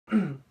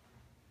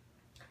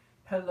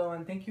Hello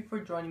and thank you for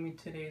joining me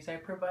today as I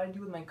provide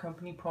you with my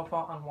company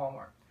profile on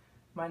Walmart.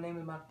 My name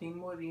is Martin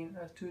Morin,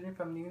 a student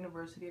from the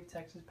University of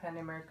Texas Pan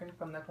American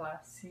from the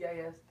class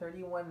CIS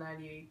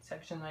 3198,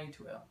 Section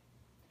 92L.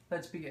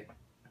 Let's begin.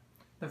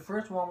 The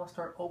first Walmart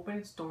store opened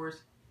its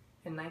doors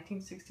in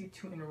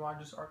 1962 in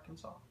Rogers,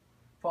 Arkansas,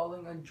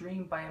 following a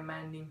dream by a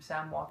man named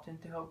Sam Walton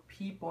to help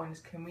people in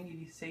his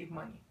community save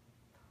money.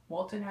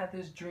 Walton had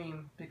this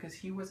dream because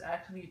he was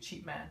actually a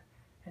cheap man,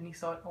 and he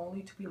saw it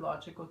only to be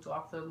logical to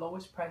offer the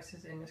lowest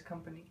prices in his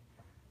company.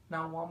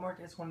 Now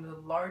Walmart is one of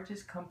the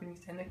largest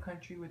companies in the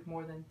country with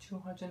more than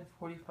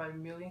 245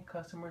 million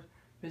customers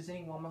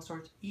visiting Walmart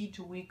stores each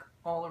week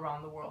all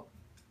around the world.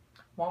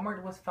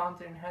 Walmart was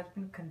founded and has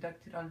been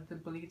conducted under the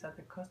belief that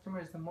the customer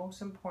is the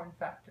most important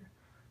factor.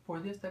 For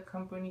this, the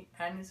company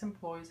and its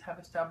employees have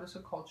established a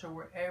culture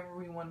where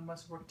everyone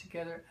must work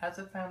together as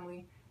a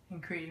family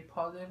and create a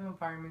positive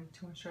environment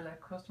to ensure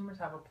that customers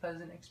have a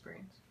pleasant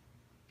experience.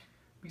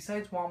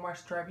 Besides Walmart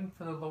striving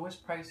for the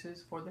lowest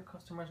prices for the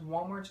customers,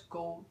 Walmart's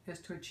goal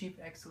is to achieve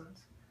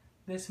excellence.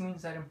 This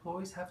means that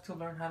employees have to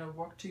learn how to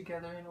work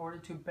together in order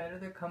to better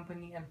the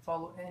company and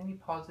follow any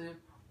positive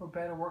or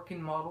better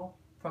working model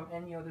from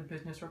any other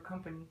business or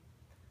company.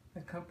 The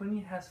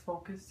company has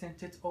focused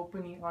since its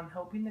opening on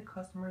helping the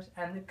customers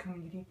and the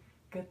community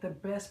get the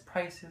best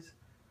prices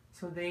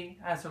so they,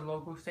 as their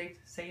logo states,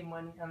 save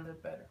money and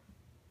live better.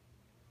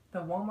 The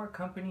Walmart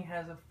company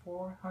has a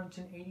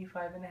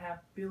 $485.5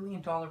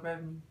 billion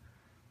revenue.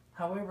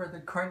 However, the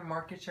current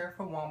market share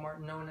for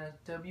Walmart, known as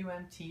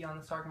WMT on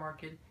the stock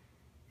market,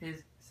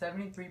 is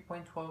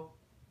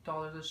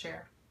 $73.12 a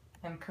share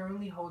and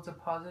currently holds a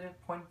positive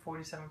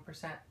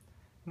 0.47%.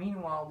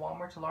 Meanwhile,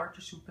 Walmart's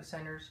larger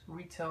supercenters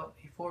retail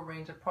a full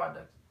range of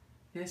products.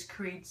 This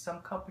creates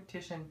some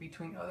competition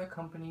between other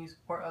companies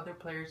or other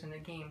players in the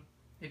game,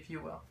 if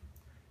you will.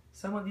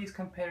 Some of these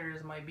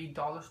competitors might be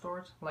dollar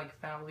stores, like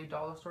Family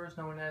Dollar stores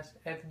known as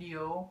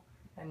FDO,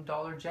 and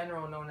Dollar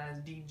General known as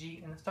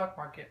DG in the stock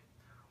market,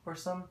 or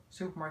some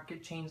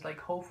supermarket chains like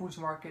Whole Foods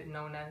Market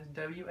known as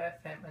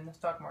WFM in the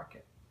stock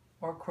market,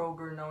 or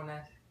Kroger known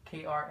as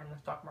KR in the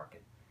stock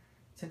market.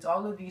 Since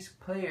all of these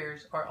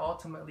players are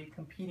ultimately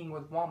competing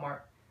with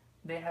Walmart,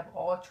 they have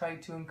all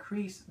tried to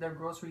increase their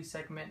grocery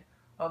segment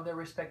of their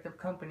respective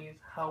companies.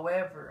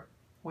 However,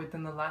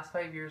 within the last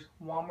 5 years,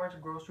 Walmart's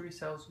grocery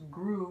sales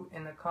grew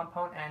in a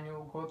compound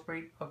annual growth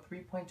rate of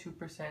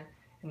 3.2%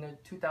 in the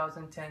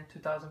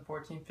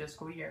 2010-2014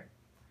 fiscal year.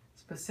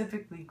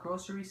 Specifically,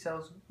 grocery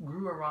sales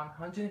grew around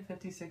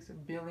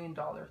 $156 billion,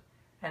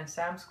 and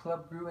Sam's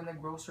Club grew in the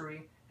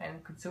grocery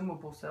and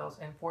consumable sales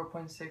in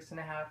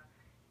 4.6.5%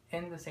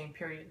 in the same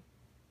period,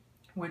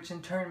 which in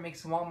turn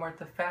makes Walmart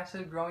the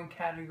fastest growing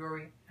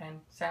category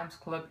and Sam's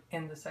Club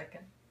in the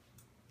second.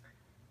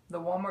 The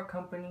Walmart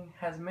company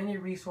has many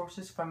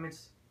resources from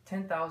its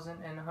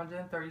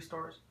 10,130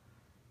 stores.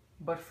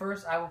 But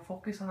first, I will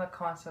focus on a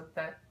concept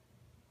that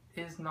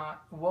is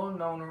not well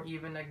known or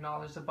even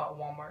acknowledged about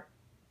Walmart,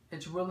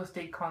 its real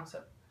estate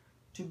concept.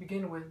 To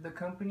begin with, the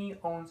company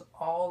owns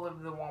all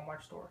of the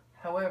Walmart store.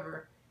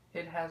 However,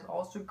 it has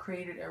also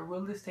created a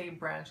real estate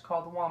branch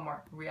called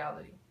Walmart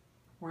Reality,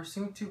 where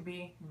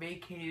soon-to-be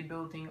vacated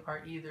buildings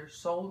are either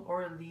sold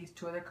or leased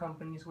to other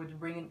companies, which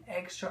bring in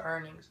extra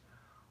earnings.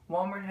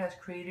 Walmart has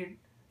created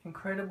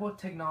incredible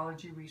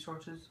technology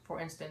resources. For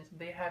instance,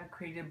 they have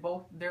created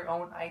both their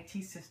own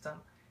IT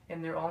system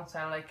and their own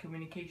satellite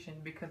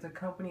communication because the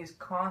company is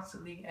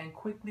constantly and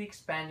quickly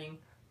expanding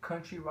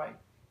countrywide.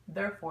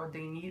 Therefore,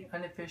 they need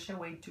an efficient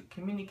way to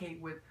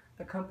communicate with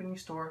the company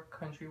store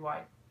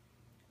countrywide.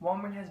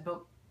 Walmart has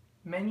built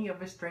many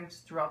of its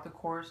strengths throughout the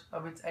course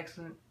of its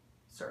excellent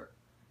serve.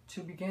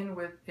 To begin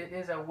with, it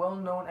is a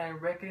well-known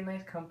and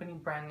recognized company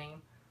brand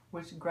name,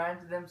 which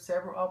grants them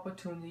several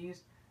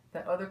opportunities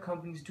that other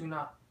companies do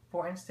not.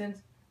 For instance,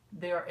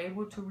 they are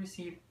able to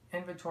receive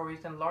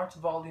inventories in large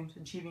volumes,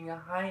 achieving a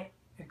high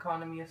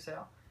economy of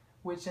scale,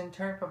 which in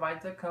turn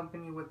provides the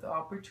company with the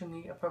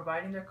opportunity of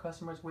providing their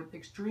customers with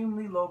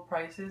extremely low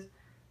prices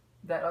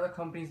that other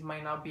companies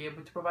might not be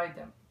able to provide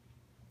them.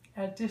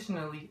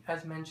 Additionally,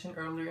 as mentioned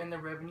earlier in the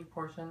revenue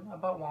portion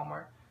about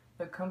Walmart,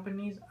 the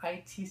company's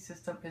IT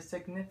system is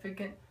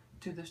significant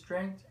to the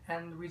strength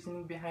and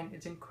reasoning behind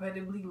its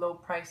incredibly low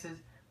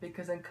prices,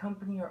 because a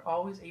company are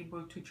always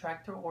able to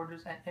track their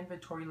orders and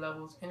inventory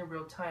levels in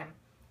real time,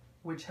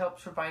 which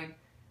helps provide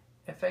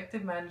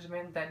effective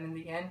management that in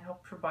the end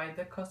helps provide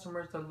the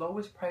customers the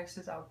lowest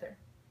prices out there.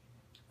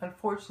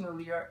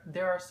 Unfortunately,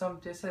 there are some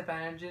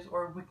disadvantages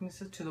or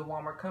weaknesses to the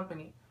Walmart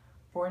company.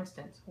 For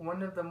instance,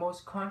 one of the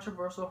most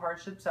controversial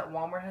hardships that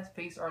Walmart has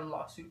faced are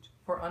lawsuits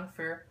for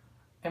unfair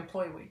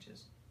employee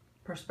wages,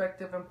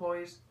 prospective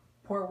employees,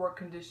 poor work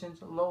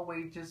conditions, low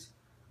wages,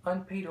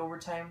 unpaid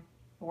overtime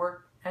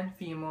work, and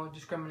female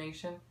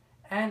discrimination,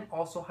 and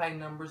also high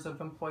numbers of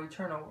employee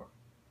turnover.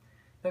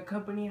 The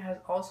company has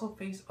also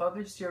faced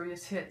other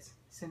serious hits,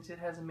 since it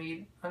has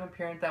made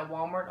apparent that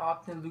Walmart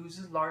often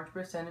loses large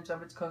percentage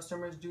of its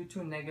customers due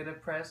to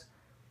negative press.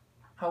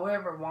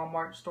 However,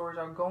 Walmart stores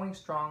are going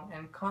strong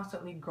and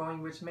constantly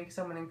growing, which makes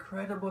them an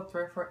incredible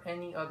threat for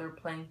any other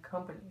playing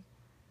companies.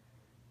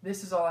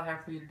 This is all I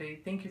have for you today.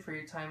 Thank you for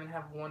your time and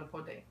have a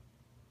wonderful day.